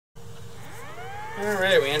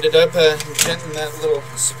Alright, we ended up denting that little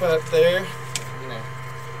spot there. I'm going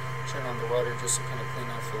to turn on the water just to kind of clean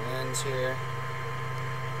off the lens here.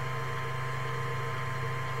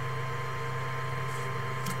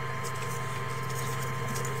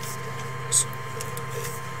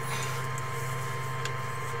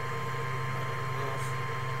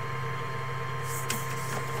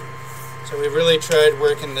 So we really tried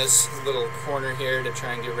working this little corner here to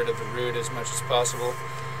try and get rid of the root as much as possible.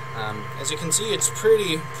 As you can see, it's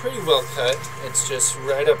pretty well cut. It's just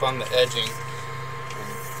right up on the edging.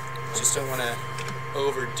 Just don't want to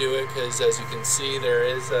overdo it because, as you can see, there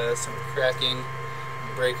is some cracking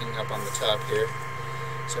and breaking up on the top here.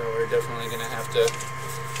 So we're definitely going to have to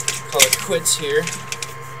call it quits here.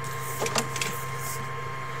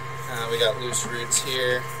 We got loose roots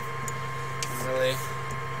here. And really,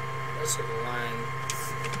 the rest of the line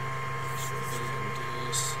should be in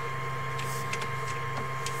these.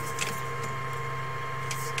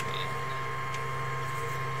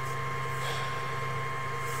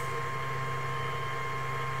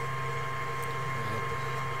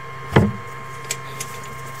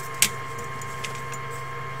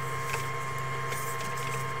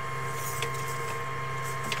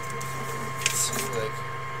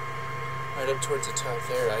 Right up towards the top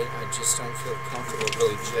there, I just don't feel comfortable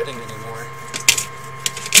really jetting anymore.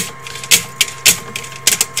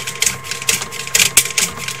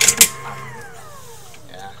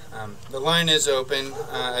 Yeah, the line is open.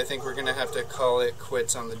 I think we're going to have to call it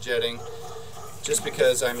quits on the jetting, just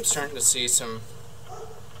because I'm starting to see some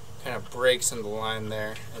kind of breaks in the line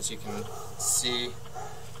there, as you can see.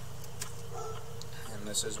 And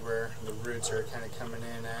this is where the roots are kind of coming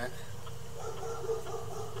in at.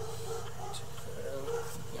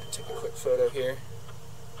 Take a quick photo here.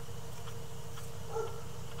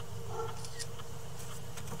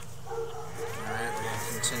 Alright, we're going to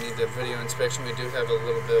continue the video inspection. We do have a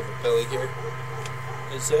little bit of a belly here.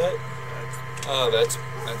 Is that? Oh, that's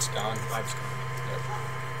gone. Pipe's gone. Yep.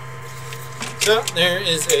 So, there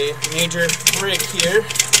is a major break here.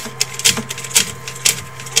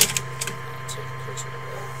 Take a picture of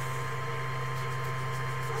that.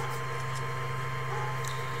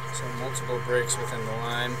 So, multiple breaks within the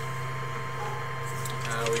line.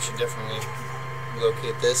 We should definitely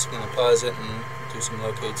locate this. I'm going to pause it and do some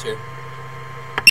locates here.